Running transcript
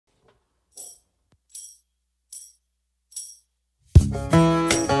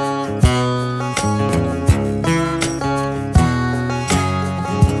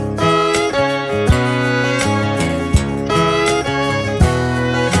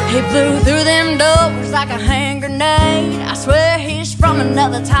He blew through them doors like a hand grenade. I swear he's from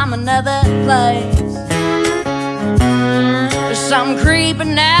another time, another place. There's something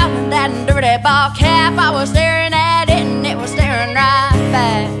creeping out in that dirty ball cap. I was staring at it and it was staring right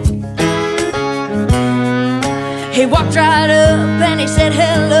back. He walked right up and he said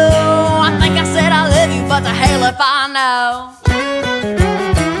hello. I think I said I love you, but the hell if I know.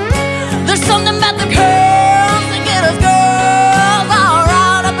 There's something about the girls that get us girls all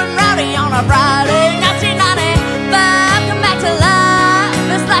riled up and rowdy on a Friday. 1995, come back to life.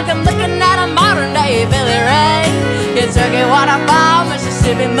 It's like I'm looking at a modern day Billy Ray. Kentucky waterfall,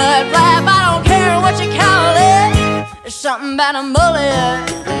 Mississippi mud flap. I don't care what you call it. There's something about a mullet.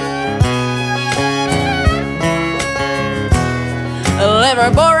 Well, every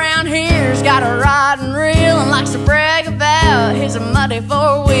boy around here's got a rod and reel and likes to brag about his muddy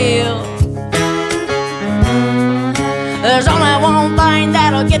four-wheel. There's only one thing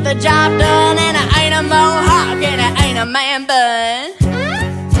that'll get the job done, and it ain't a mohawk and it ain't a man bun.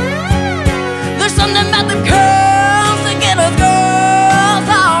 There's something about the girls that get us girls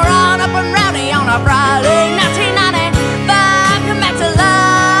all riled up and rowdy on a Friday. 1995, come back to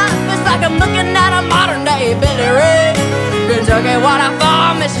life. It's like I'm looking at a modern day Billy Ray. Kentucky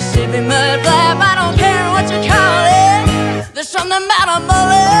waterfall, Mississippi mud flap. I don't care what you call it. There's something about a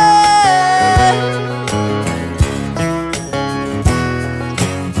mullet.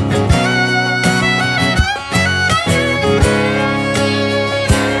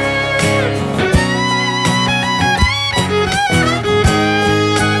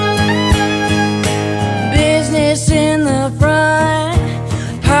 Business in the front,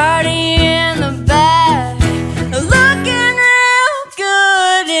 party in the back. Looking real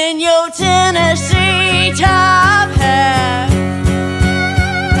good in your Tennessee top hat.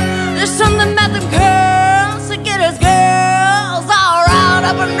 There's something about them girls that get us girls all riled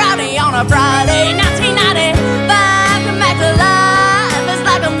up and rowdy on a Friday. 1995, come back to life. It's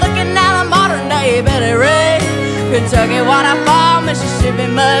like I'm looking at a modern day Billy Ray. Kentucky waterfall, Mississippi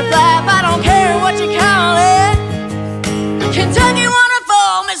mud flap. I don't care what you call it. Kentucky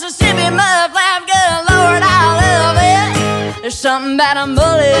waterfall, Mississippi mud flap. Good Lord, I love it. There's something about a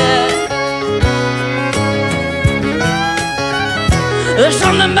mullet. There's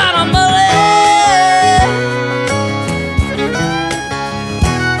something about a mullet.